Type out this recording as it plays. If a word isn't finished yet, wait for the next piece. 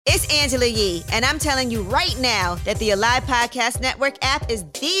It's Angela Yee, and I'm telling you right now that the Alive Podcast Network app is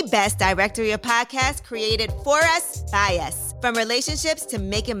the best directory of podcasts created for us, by us. From relationships to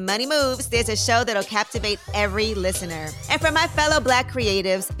making money moves, there's a show that'll captivate every listener. And for my fellow Black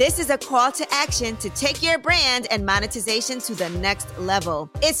creatives, this is a call to action to take your brand and monetization to the next level.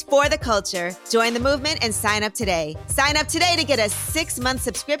 It's for the culture. Join the movement and sign up today. Sign up today to get a 6-month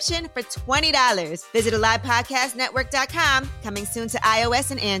subscription for $20. Visit AlivePodcastNetwork.com, coming soon to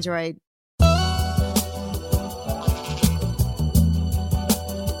iOS and Android.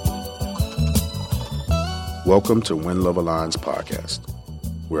 Welcome to When Love Aligns podcast,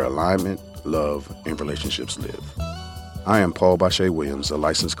 where alignment, love, and relationships live. I am Paul Bache Williams, a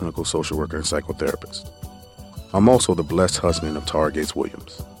licensed clinical social worker and psychotherapist. I'm also the blessed husband of Tara Gates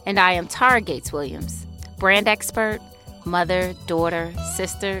Williams. And I am Tara Gates Williams, brand expert, mother, daughter,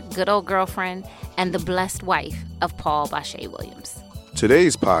 sister, good old girlfriend, and the blessed wife of Paul Bache Williams.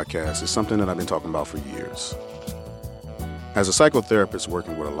 Today's podcast is something that I've been talking about for years. As a psychotherapist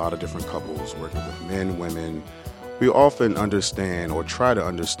working with a lot of different couples, working with men, women, we often understand or try to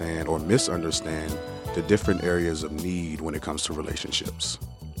understand or misunderstand the different areas of need when it comes to relationships.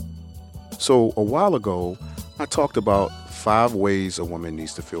 So a while ago, I talked about 5 ways a woman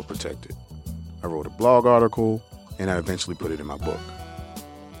needs to feel protected. I wrote a blog article, and I eventually put it in my book.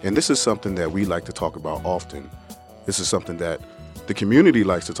 And this is something that we like to talk about often. This is something that the community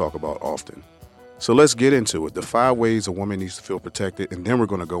likes to talk about often. So let's get into it. The 5 ways a woman needs to feel protected, and then we're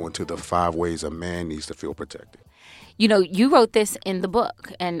going to go into the 5 ways a man needs to feel protected. You know, you wrote this in the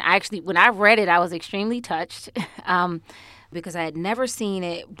book, and actually, when I read it, I was extremely touched because I had never seen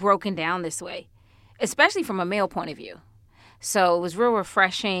it broken down this way, especially from a male point of view. So it was real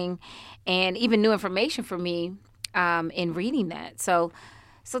refreshing and even new information for me in reading that. So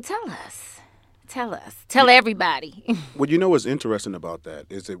tell us. Tell everybody. Well, you know what's interesting about that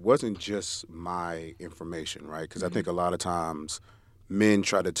is it wasn't just my information, right? Because I think a lot of times men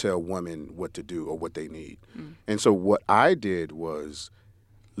try to tell women what to do or what they need. And so what I did was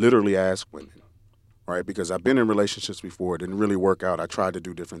literally ask women, right? Because I've been in relationships before. It didn't really work out. I tried to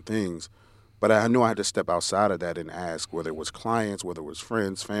do different things. But I knew I had to step outside of that and ask, whether it was clients, whether it was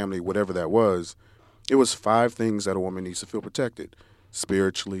friends, family, whatever that was. It was 5 things that a woman needs to feel protected: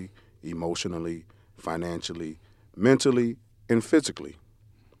 spiritually, emotionally, financially, mentally, and physically.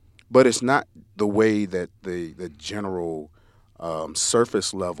 But it's not the way that the general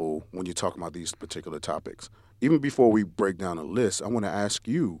surface level when you talk about these particular topics. Even before we break down a list, I want to ask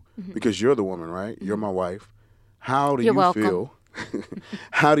you, because you're the woman, right? You're my wife. How do you feel?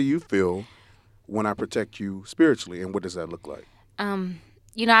 How do you feel when I protect you spiritually, and what does that look like?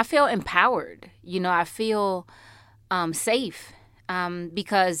 I feel empowered. I feel safe.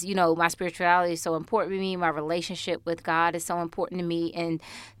 Because, my spirituality is so important to me. My relationship with God is so important to me. And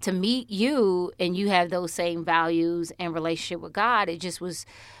to meet you and you have those same values and relationship with God, it just was,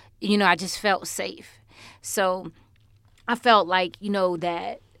 I just felt safe. So I felt like,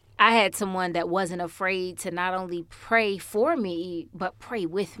 that I had someone that wasn't afraid to not only pray for me, but pray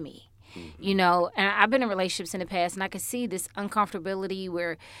with me. And I've been in relationships in the past, and I could see this uncomfortability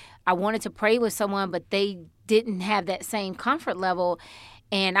where I wanted to pray with someone, but they didn't have that same comfort level,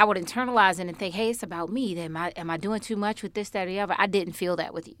 and I would internalize it and think, hey, it's about me. Am I doing too much with this, that, or the other? I didn't feel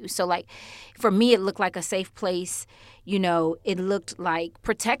that with you. So, for me, it looked like a safe place. It looked like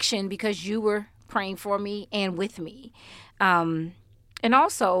protection because you were praying for me and with me. And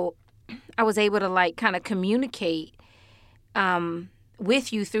also, I was able to, kind of communicate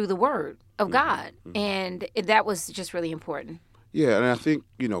with you through the word of God. And that was just really important. Yeah, and I think,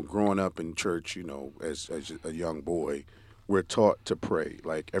 growing up in church, as a young boy, we're taught to pray.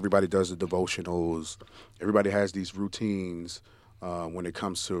 Like, everybody does the devotionals. Everybody has these routines when it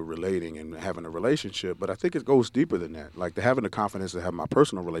comes to relating and having a relationship. But I think it goes deeper than that. Like, having the confidence to have my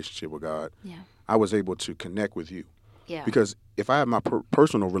personal relationship with God, I was able to connect with you. Yeah. Because if I have my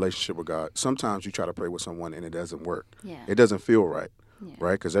personal relationship with God, sometimes you try to pray with someone and it doesn't work. Yeah. It doesn't feel right. Yeah.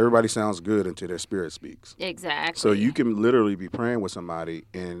 Right? Because everybody sounds good until their spirit speaks. Exactly. So you can literally be praying with somebody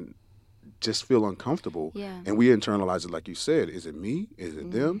and just feel uncomfortable. Yeah. And we internalize it like you said. Is it me? Is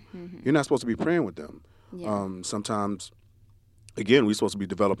it them? You're not supposed to be praying with them. Yeah. Sometimes, again, we're supposed to be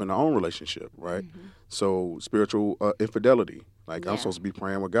developing our own relationship, right? So spiritual infidelity. I'm supposed to be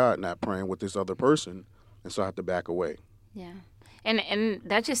praying with God, not praying with this other person. And so I have to back away. Yeah. And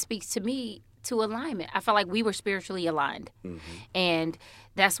that just speaks to me to alignment. I felt like we were spiritually aligned. And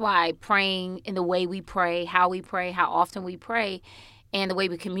that's why praying in the way we pray, how often we pray, and the way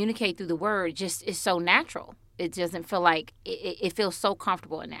we communicate through the word just is so natural. It doesn't feel like, it feels so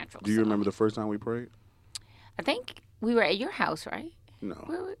comfortable and natural. Do you remember the first time we prayed? I think we were at your house, right?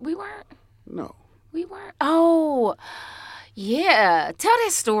 No. We weren't. No. We weren't. Oh, yeah. Tell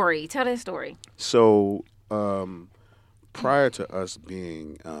that story. So prior to us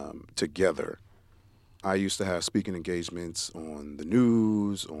being together, I used to have speaking engagements on the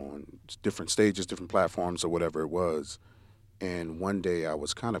news, on different stages, different platforms, or whatever it was. And one day I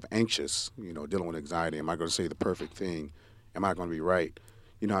was kind of anxious, dealing with anxiety. Am I going to say the perfect thing? Am I going to be right?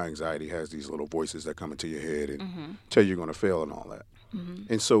 You know how anxiety has these little voices that come into your head and tell you you're going to fail and all that.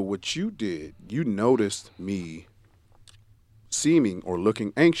 Mm-hmm. And so what you did, you noticed me seeming or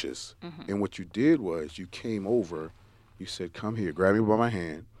looking anxious. Mm-hmm. And what you did was you came over, you said, come here, grab me by my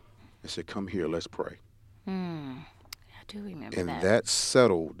hand, and said, come here, let's pray. I do remember that. And that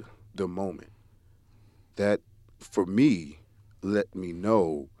settled the moment. That, for me, let me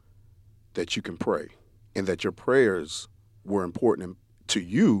know that you can pray and that your prayers were important to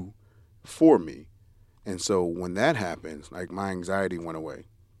you for me. And so when that happens, like, my anxiety went away.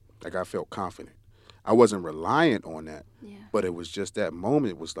 Like, I felt confident. I wasn't reliant on that, but it was just that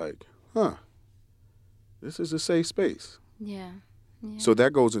moment was like, this is a safe space. Yeah. So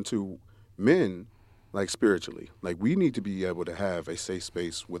that goes into men, like, spiritually. Like, we need to be able to have a safe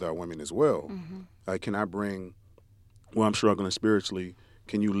space with our women as well. Mm-hmm. Like, can I bring, well, I'm struggling spiritually,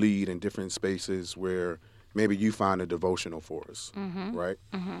 can you lead in different spaces where maybe you find a devotional for us, right?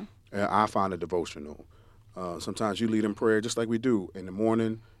 Mm-hmm. And I find a devotional. Sometimes you lead in prayer just like we do. In the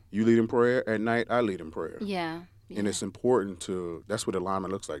morning, you lead in prayer. At night, I lead in prayer. Yeah. And it's important to, that's what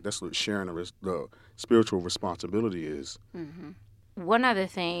alignment looks like. That's what sharing the spiritual responsibility is. Mm-hmm. One other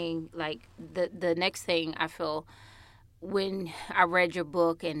thing, like the next thing I feel when I read your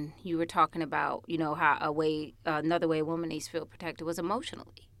book and you were talking about, how another way a woman needs to feel protected was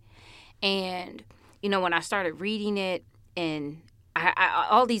emotionally. And, when I started reading it and I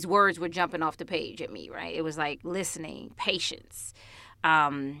all these words were jumping off the page at me, right? It was like listening, patience,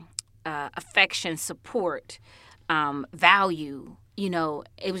 affection, support, value.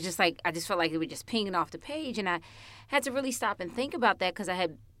 It was just like, I just felt like it was just pinging off the page. And I had to really stop and think about that because I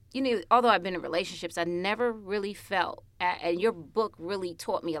had, although I've been in relationships, I never really felt, and your book really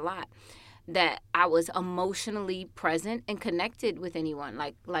taught me a lot, that I was emotionally present and connected with anyone,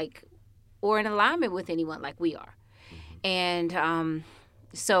 like, or in alignment with anyone like we are. And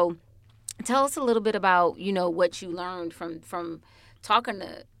so tell us a little bit about, what you learned from talking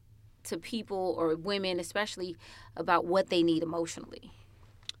to people or women especially about what they need emotionally.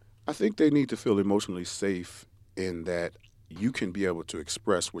 I think they need to feel emotionally safe in that you can be able to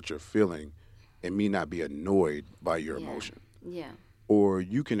express what you're feeling and me not be annoyed by your emotion. Yeah. Or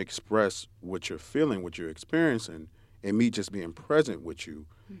you can express what you're feeling, what you're experiencing, and me just being present with you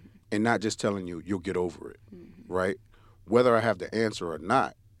and not just telling you you'll get over it, right? Whether I have the answer or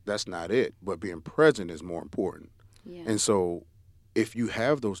not, that's not it. But being present is more important. Yeah. And so if you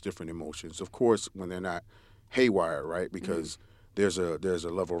have those different emotions, of course, when they're not haywire, right? Because there's a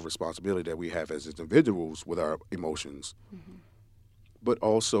level of responsibility that we have as individuals with our emotions. But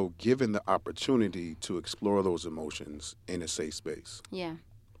also given the opportunity to explore those emotions in a safe space. Yeah.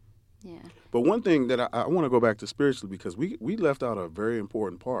 But one thing that I want to go back to spiritually because we left out a very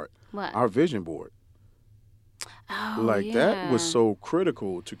important part. What? Our vision board. Oh, That was so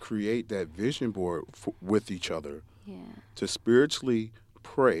critical to create that vision board with each other. Yeah. To spiritually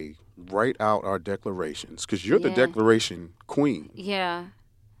pray, write out our declarations because you're the declaration queen. Yeah.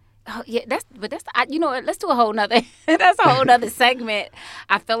 Oh, yeah, let's do a whole nother, that's a whole nother segment,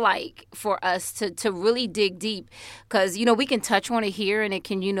 I feel like, for us to really dig deep because, we can touch on it here and it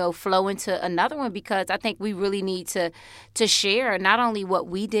can, flow into another one because I think we really need to share not only what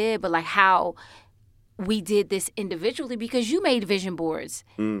we did, but like how we did this individually because you made vision boards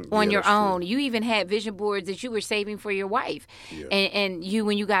on your own. True. You even had vision boards that you were saving for your wife and you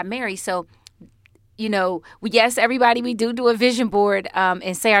when you got married. So, yes, everybody, we do a vision board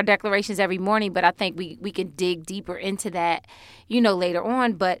and say our declarations every morning, but I think we can dig deeper into that, later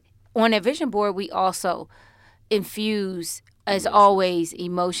on. But on a vision board, we also infuse, as always,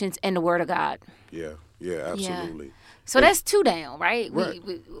 emotions and the Word of God. Yeah, absolutely. Yeah. So that's two down, right? Right.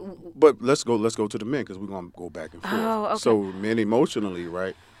 But let's go to the men because we're going to go back and forth. Oh, okay. So men emotionally,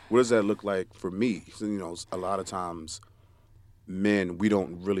 right, what does that look like for me? So, a lot of times men, we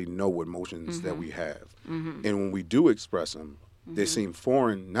don't really know what emotions that we have. And when we do express them, they seem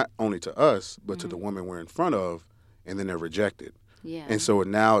foreign not only to us, but to the woman we're in front of, and then they're rejected. Yeah. And so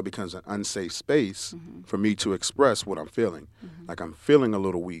now it becomes an unsafe space for me to express what I'm feeling. Like I'm feeling a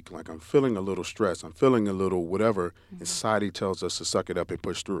little weak, like I'm feeling a little stressed, I'm feeling a little whatever, and society tells us to suck it up and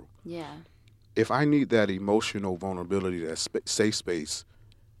push through. Yeah. If I need that emotional vulnerability, that safe space,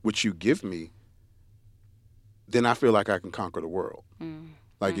 which you give me, then I feel like I can conquer the world.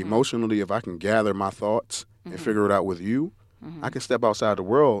 Like emotionally, if I can gather my thoughts and figure it out with you, I can step outside the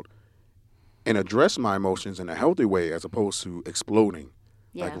world and address my emotions in a healthy way as opposed to exploding,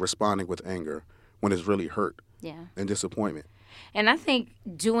 like responding with anger when it's really hurt and disappointment. And I think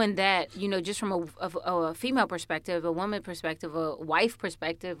doing that, you know, just from a female perspective, a woman perspective, a wife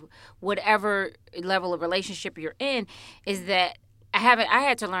perspective, whatever level of relationship you're in, is that I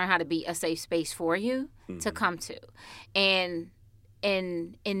had to learn how to be a safe space for you to come to. And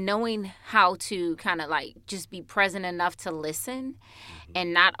in knowing how to kind of like just be present enough to listen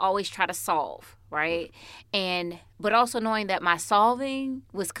and not always try to solve, right? But also knowing that my solving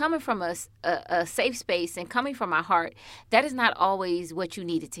was coming from a safe space and coming from my heart. That is not always what you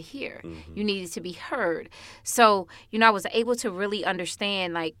needed to hear. You needed to be heard. So, you know, I was able to really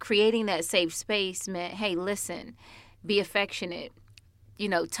understand, like, creating that safe space meant, hey, listen, be affectionate, you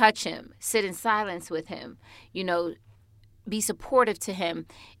know, touch him, sit in silence with him, you know, be supportive to him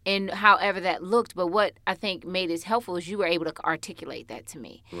in however that looked. But what I think made it helpful is you were able to articulate that to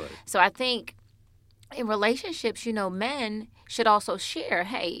me. Right. So I think in relationships, you know, men should also share,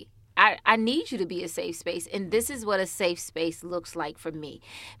 hey, I need you to be a safe space. And this is what a safe space looks like for me.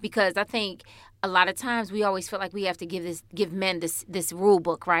 Because I think a lot of times we always feel like we have to give men this rule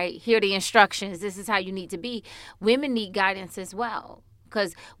book, right? Here are the instructions. This is how you need to be. Women need guidance as well.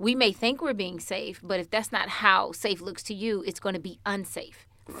 Because we may think we're being safe, but if that's not how safe looks to you, it's going to be unsafe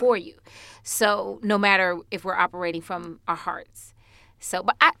for you. So no matter if we're operating from our hearts. So,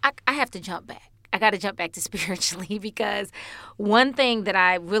 but I have to jump back. I got to jump back to spiritually, because one thing that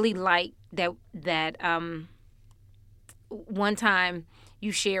I really like that one time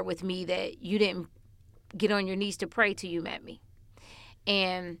you shared with me that you didn't get on your knees to pray till you met me.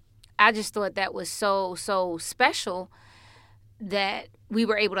 And I just thought that was so, so special that we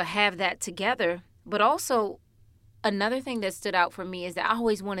were able to have that together. But also another thing that stood out for me is that I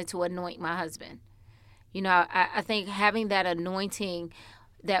always wanted to anoint my husband. You know, I think having that anointing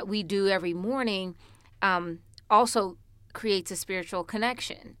that we do every morning also creates a spiritual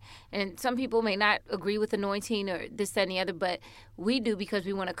connection. And some people may not agree with anointing or this, that, and the other, but we do because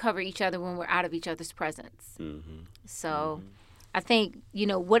we want to cover each other when we're out of each other's presence. So I think, you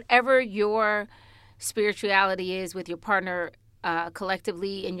know, whatever your spirituality is with your partner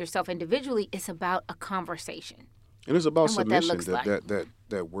collectively and yourself individually, it's about a conversation. And it's about submission,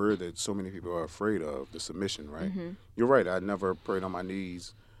 that word that so many people are afraid of, the submission, right? You're right. I never prayed on my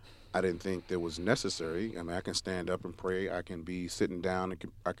knees. I didn't think that was necessary. I mean, I can stand up and pray. I can be sitting down.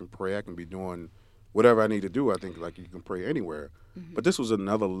 I can pray. I can be doing whatever I need to do. I think like you can pray anywhere. But this was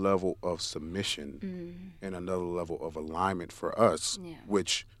another level of submission and another level of alignment for us,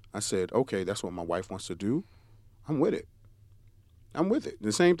 which I said, okay, that's what my wife wants to do. I'm with it. I'm with it.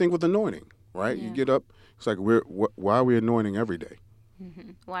 The same thing with anointing, right? You get up. It's like, why are we anointing every day?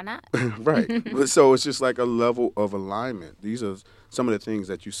 Why not? Right. So it's just like a level of alignment. These are some of the things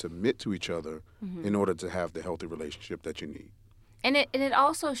that you submit to each other in order to have the healthy relationship that you need. And it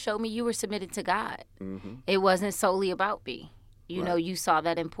also showed me you were submitted to God. It wasn't solely about me. You know, you saw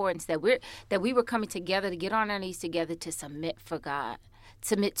that importance that we were coming together to get on our knees together to submit for God,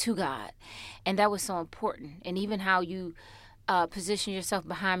 submit to God. And that was so important. And even how you position yourself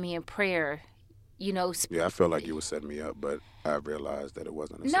behind me in prayer, you know. Yeah, I felt like you were setting me up, but I realized that it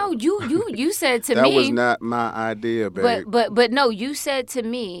wasn't. No, you said to me. That was not my idea, babe. But no, you said to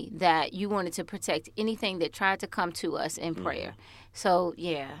me that you wanted to protect anything that tried to come to us in prayer. So,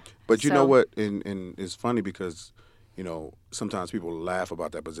 yeah. But you know what? And it's funny because, you know, sometimes people laugh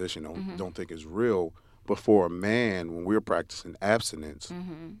about that position, don't think it's real. But for a man, when we're practicing abstinence,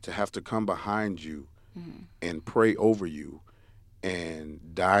 to have to come behind you and pray over you,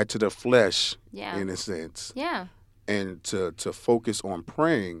 and die to the flesh, in a sense, and to focus on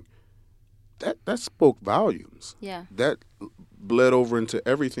praying, that spoke volumes. Yeah. That bled over into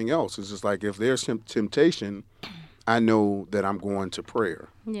everything else. It's just like if there's temptation, I know that I'm going to prayer.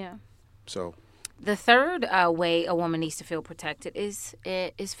 Yeah. So the third way a woman needs to feel protected is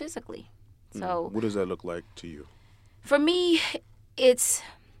physically. So what does that look like to you? For me, it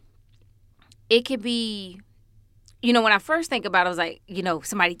could be, you know, when I first think about it, I was like, you know,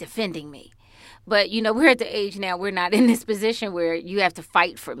 somebody defending me. But, you know, we're at the age now, we're not in this position where you have to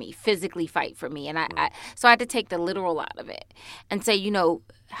fight for me, physically fight for me. And so I had to take the literal out of it and say, you know,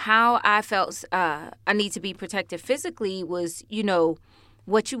 how I felt I need to be protected physically was, you know,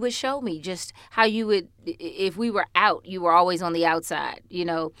 what you would show me, just how you would, if we were out, you were always on the outside, you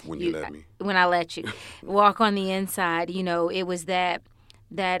know. When you let me. When I let you. Walk on the inside, you know, it was that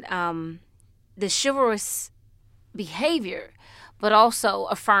the chivalrous behavior, but also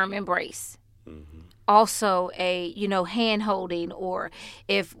a firm embrace. also a, hand holding, or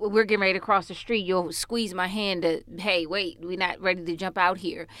if we're getting ready to cross the street, you'll squeeze my hand to, hey, wait, we're not ready to jump out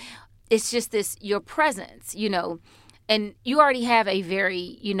here. It's just your presence, and you already have a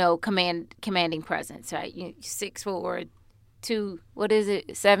very, commanding presence, right? 6'4",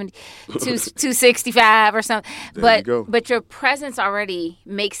 265 or something. But your presence already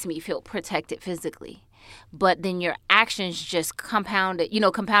makes me feel protected physically. But then your actions just compounded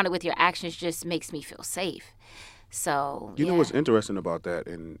with your actions just makes me feel safe. So you know what's interesting about that,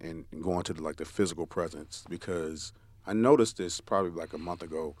 and going to the physical presence, because I noticed this probably like a month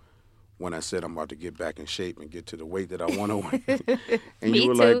ago when I said I'm about to get back in shape and get to the weight that I want to weigh. And you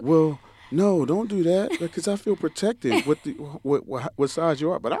were like, well, no, don't do that, because I feel protected with what size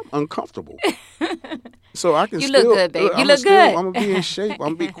you are, but I'm uncomfortable. So I can you still look good, babe. I'm gonna be in shape. I'm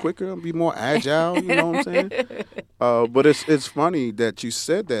gonna be quicker. I'm gonna be more agile. You know what I'm saying? But it's funny that you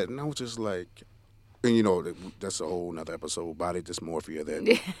said that, and I was just like, and that's a whole nother episode, body dysmorphia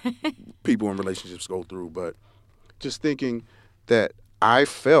that people in relationships go through. But just thinking that I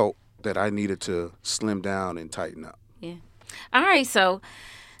felt that I needed to slim down and tighten up. Yeah. All right. So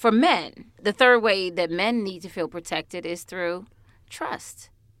for men, the third way that men need to feel protected is through trust,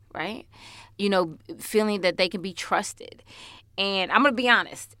 right? Feeling that they can be trusted. And I'm going to be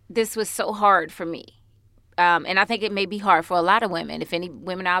honest, this was so hard for me. And I think it may be hard for a lot of women. If any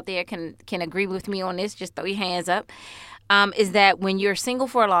women out there can agree with me on this, just throw your hands up. Is that when you're single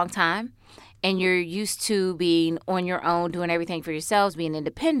for a long time and you're used to being on your own, doing everything for yourselves, being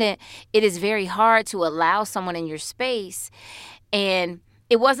independent, it is very hard to allow someone in your space. And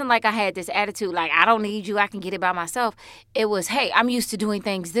it wasn't like I had this attitude like, I don't need you, I can get it by myself. It was, hey, I'm used to doing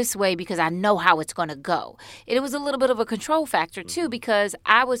things this way because I know how it's going to go. It was a little bit of a control factor, too, because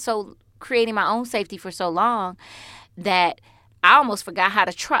I was so creating my own safety for so long that I almost forgot how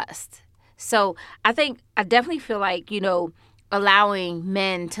to trust. So I definitely feel like, allowing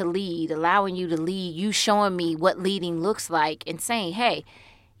men to lead, allowing you to lead, you showing me what leading looks like and saying, hey,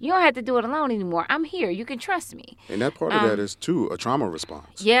 you don't have to do it alone anymore. I'm here. You can trust me. And that part of that is, too, a trauma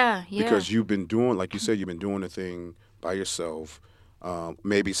response. Yeah. Because you've been doing, like you said, you've been doing the thing by yourself.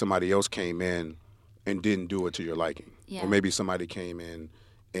 Maybe somebody else came in and didn't do it to your liking. Yeah. Or maybe somebody came in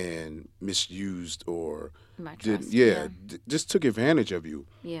and misused or just took advantage of you.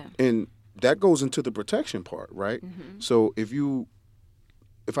 Yeah. And that goes into the protection part, right? Mm-hmm. So if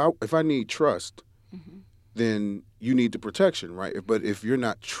I need trust, mm-hmm. then you need the protection, right? But if you're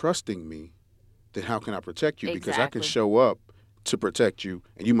not trusting me, then how can I protect you? Exactly. Because I can show up to protect you,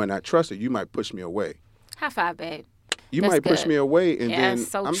 and you might not trust it. You might push me away. High five, babe. You That's might push good. me away, and then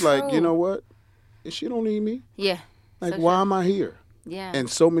so I'm true. like, you know what? She don't need me. Yeah. Like, why am I here? Yeah. And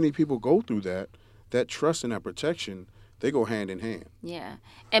so many people go through that trust and that protection. They go hand in hand. Yeah.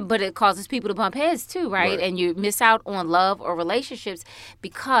 But it causes people to bump heads too, right? And you miss out on love or relationships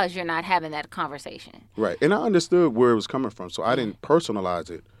because you're not having that conversation. Right. And I understood where it was coming from, so I didn't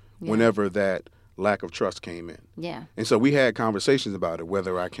personalize it whenever that lack of trust came in. Yeah. And so we had conversations about it,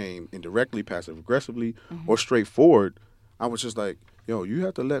 whether I came indirectly, passive-aggressively, or straightforward. I was just like, yo, you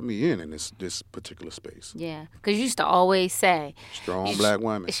have to let me in this particular space. Yeah, because you used to always say, strong black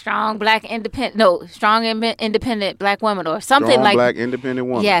woman. Strong black independent, no, strong independent black woman or something strong like black independent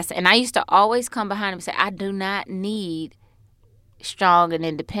woman. Yes, and I used to always come behind him and say, I do not need strong and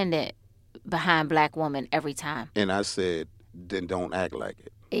independent behind black woman every time. And I said, then don't act like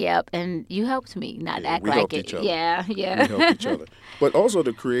it. Yep, and you helped me not act like it. We helped each other. Yeah. We helped each other. But also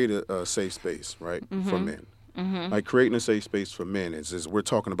to create a safe space, right, for men. Mm-hmm. Like creating a safe space for men is we're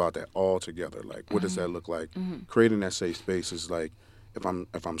talking about that all together. Like, what does that look like? Mm-hmm. Creating that safe space is like, if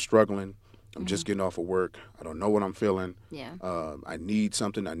I'm struggling, I'm just getting off of work, I don't know what I'm feeling. Yeah. I need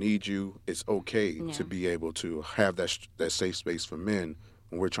something. I need you. It's okay to be able to have that safe space for men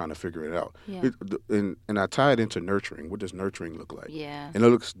when we're trying to figure it out. Yeah. And I tie it into nurturing. What does nurturing look like? Yeah. And it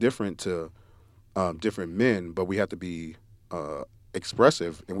looks different to different men, but we have to be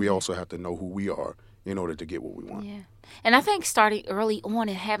expressive, and we also have to know who we are in order to get what we want. Yeah. And I think starting early on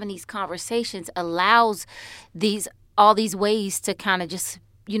and having these conversations allows all these ways to kind of just,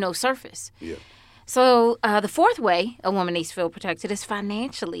 surface. Yeah. So the fourth way a woman needs to feel protected is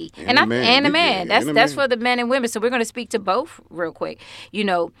financially. And a man. That's for the men and women. So we're going to speak to both real quick.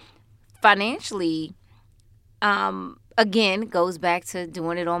 Financially, again, goes back to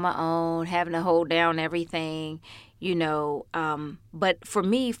doing it on my own, having to hold down everything, but for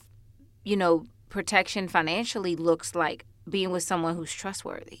me, protection financially looks like being with someone who's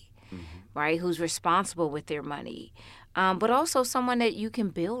trustworthy, mm-hmm. right? Who's responsible with their money, but also someone that you can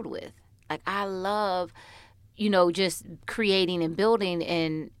build with. Like, I love, just creating and building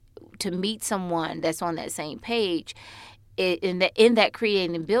and to meet someone that's on that same page, in that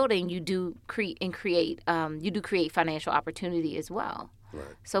creating and building, you do create financial opportunity as well. Right.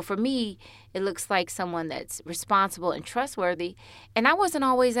 So for me, it looks like someone that's responsible and trustworthy, and I wasn't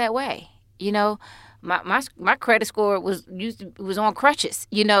always that way. You know, my credit score was on crutches.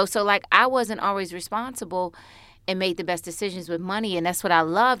 You know, so like I wasn't always responsible and made the best decisions with money, and that's what I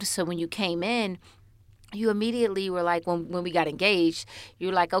loved. So when you came in, you immediately were like, when we got engaged, you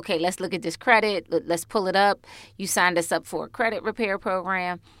were like, okay, let's look at this credit. Let's pull it up. You signed us up for a credit repair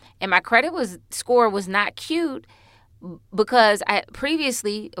program. And my credit score was not cute because I had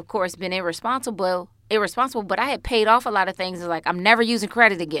previously, of course, been irresponsible, but I had paid off a lot of things. Like, I'm never using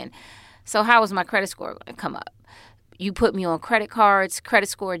credit again. So how was my credit score going to come up? You put me on credit cards, credit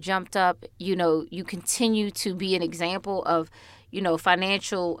score jumped up. You know, you continue to be an example of, you know,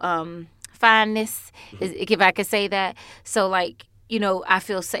 financial fineness, if I could say that. So, like, you know, I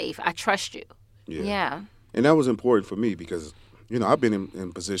feel safe. I trust you. Yeah. And that was important for me because, you know, I've been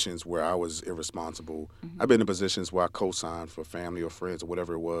in positions where I was irresponsible. I've been in positions where I co-signed for family or friends or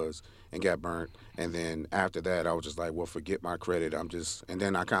whatever it was and got burnt. And then after that, I was just like, well, forget my credit. And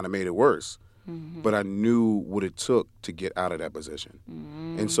then I kind of made it worse. But I knew what it took to get out of that position.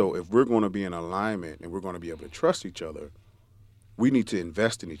 And so if we're going to be in alignment and we're going to be able to trust each other, we need to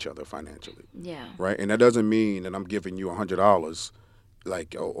invest in each other financially. Yeah. Right? And that doesn't mean that I'm giving you $100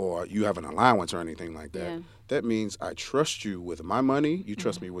 like or you have an allowance or anything like that. Yeah. That means I trust you with my money, you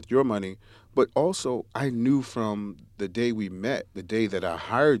trust me with your money, but also I knew from the day we met, the day that I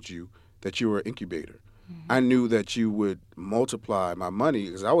hired you, that you were an incubator. I knew that you would multiply my money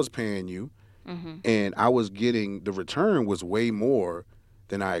because I was paying you and I was getting, the return was way more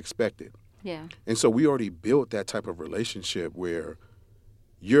than I expected. Yeah. And so we already built that type of relationship where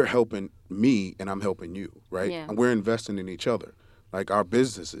you're helping me and I'm helping you, right? Yeah. And we're investing in each other. Like our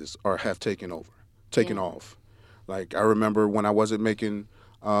businesses have taken off. Like I remember when I wasn't making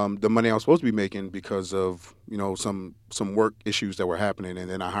the money I was supposed to be making because of, you know, some work issues that were happening, and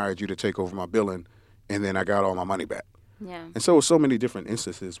then I hired you to take over my billing, and then I got all my money back. Yeah. And so many different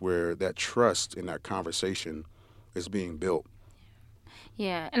instances where that trust in that conversation is being built.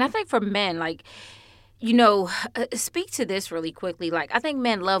 Yeah. And I think for men, like, you know, speak to this really quickly. Like, I think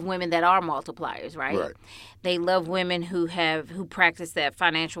men love women that are multipliers, right? Right. They love women who practice that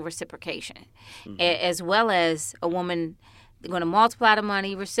financial reciprocation, as well as a woman going to multiply the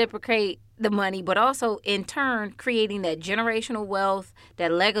money, reciprocate the money, but also in turn creating that generational wealth,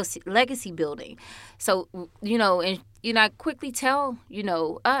 that legacy building. So, you know, and I quickly tell, you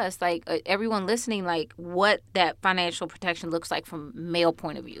know, us, like everyone listening, like what that financial protection looks like from male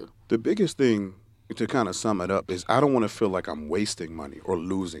point of view. The biggest thing, to kind of sum it up, is I don't want to feel like I'm wasting money or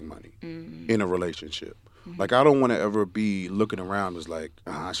losing money in a relationship. Like I don't want to ever be looking around as like,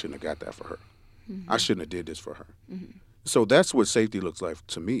 I shouldn't have got that for her. I shouldn't have did this for her. So that's what safety looks like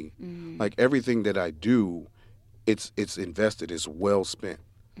to me. Like everything that I do, it's invested, it's well spent.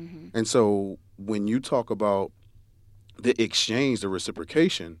 And so when you talk about the exchange, the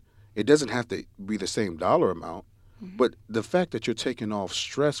reciprocation, it doesn't have to be the same dollar amount. But the fact that you're taking off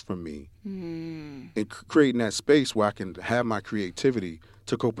stress from me and creating that space where I can have my creativity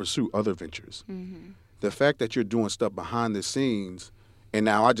to go pursue other ventures. The fact that you're doing stuff behind the scenes and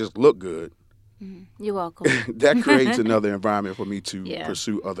now I just look good. You're welcome. That creates another environment for me to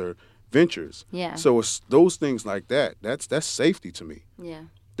pursue other ventures. Yeah. So it's those things like that. That's safety to me. Yeah.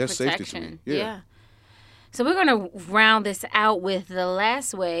 That's Protection. safety to me. Yeah. So we're going to round this out with the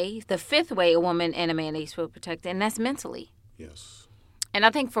last way, the fifth way a woman and a man needs to feel protected, and that's mentally. Yes. And I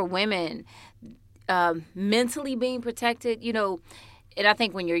think for women, mentally being protected, you know, and I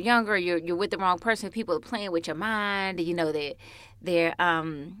think when you're younger, you're with the wrong person. People are playing with your mind. You know, they're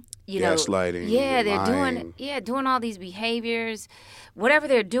you know, gaslighting. Yeah, they're lying. doing all these behaviors, whatever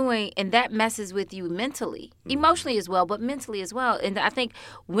they're doing, and that messes with you mentally, emotionally as well, but mentally as well. And I think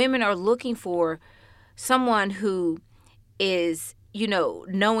women are looking for someone who is, you know,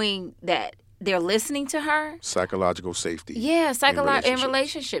 knowing that they're listening to her. Psychological safety. Yeah, in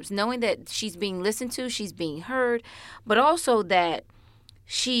relationships, knowing that she's being listened to, she's being heard, but also that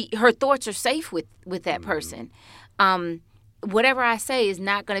her thoughts are safe with that person. Whatever I say is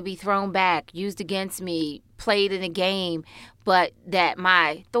not going to be thrown back, used against me, played in a game, but that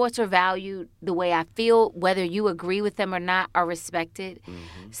my thoughts are valued, the way I feel, whether you agree with them or not, are respected.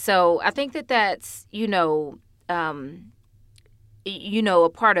 So I think that's, you know, a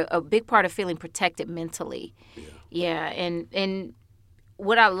big part of feeling protected mentally. Yeah. And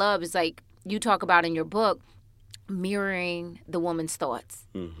what I love is, like you talk about in your book, mirroring the woman's thoughts.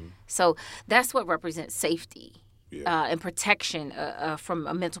 So that's what represents safety. and protection from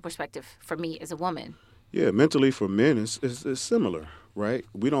a mental perspective for me as a woman. Yeah, mentally for men is similar, right?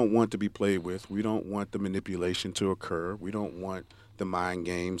 We don't want to be played with. We don't want the manipulation to occur. We don't want the mind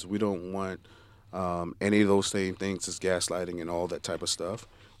games. We don't want any of those same things as gaslighting and all that type of stuff.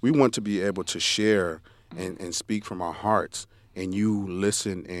 We want to be able to share and speak from our hearts, and you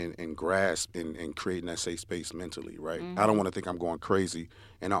listen and grasp and creating that safe space mentally, right? I don't want to think I'm going crazy.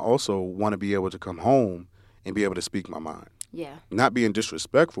 And I also want to be able to come home and be able to speak my mind. Yeah. Not being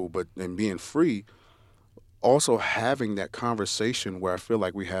disrespectful, but and being free. Also having that conversation where I feel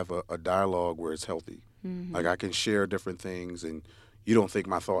like we have a dialogue where it's healthy. Like I can share different things and you don't think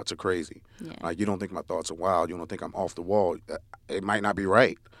my thoughts are crazy. Yeah. Like you don't think my thoughts are wild. You don't think I'm off the wall. It might not be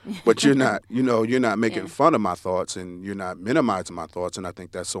right, but you're not, you're not making fun of my thoughts and you're not minimizing my thoughts. And I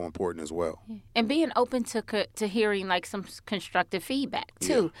think that's so important as well. And being open to hearing like some constructive feedback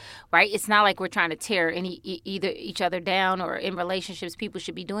too, right? It's not like we're trying to tear either each other down, or in relationships, people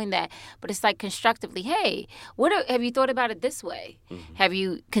should be doing that. But it's like constructively, hey, have you thought about it this way? Have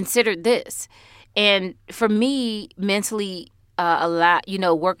you considered this? And for me, mentally, a lot,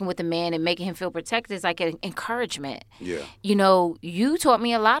 working with a man and making him feel protected is like an encouragement. Yeah. You taught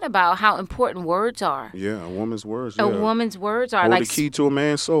me a lot about how important words are. Yeah, a woman's words. A woman's words are like the key to a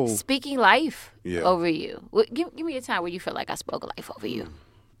man's soul. Speaking life over you. Give me a time where you feel like I spoke life over you.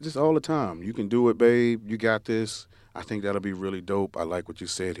 Just all the time. You can do it, babe. You got this. I think that'll be really dope. I like what you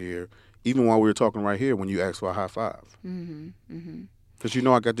said here. Even while we were talking right here, when you asked for a high five. Because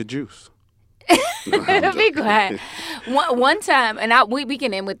I got the juice. No, be quiet. One time, and we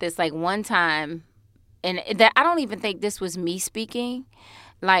can end with this. Like one time, and that I don't even think this was me speaking,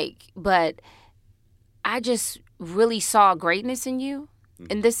 but I just really saw greatness in you.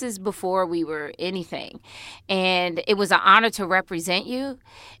 And this is before we were anything, and it was an honor to represent you.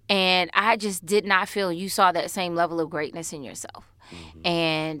 And I just did not feel you saw that same level of greatness in yourself.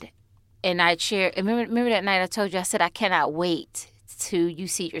 And I shared. Remember that night I told you, I said I cannot wait to you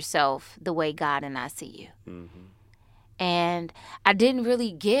see yourself the way God and I see you. And I didn't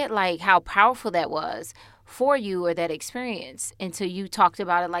really get like how powerful that was for you, or that experience, until you talked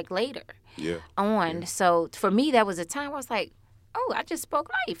about it like later on. So for me, that was a time I was like, oh, I just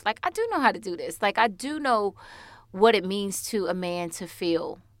spoke life. Like I do know how to do this. Like I do know what it means to a man to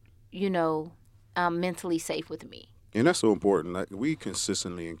feel, mentally safe with me. And that's so important. Like, we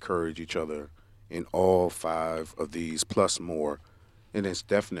consistently encourage each other in all 5 of these plus more. And it's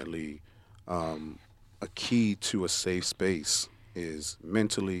definitely a key to a safe space is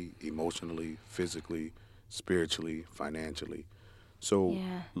mentally, emotionally, physically, spiritually, financially. So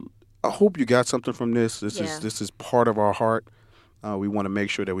I hope you got something from this. This is part of our heart. We want to make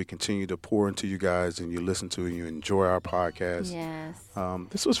sure that we continue to pour into you guys and you listen to and you enjoy our podcast. Yes.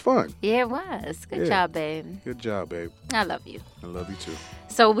 This was fun. Yeah, it was. Good job, babe. Good job, babe. I love you. I love you too.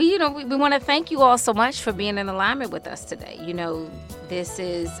 So we want to thank you all so much for being in alignment with us today. This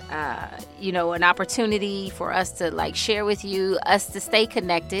is, an opportunity for us to share with you, us to stay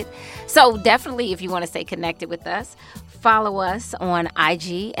connected. So definitely, if you want to stay connected with us, follow us on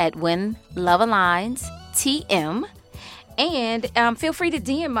IG at When Love Aligns TM. And feel free to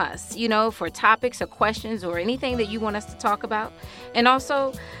DM us, for topics or questions or anything that you want us to talk about. And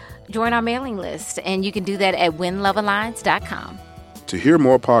also join our mailing list. And you can do that at whenlovealigns.com. To hear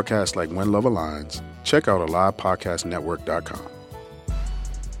more podcasts like When Love Aligns, check out AlivePodcastNetwork.com.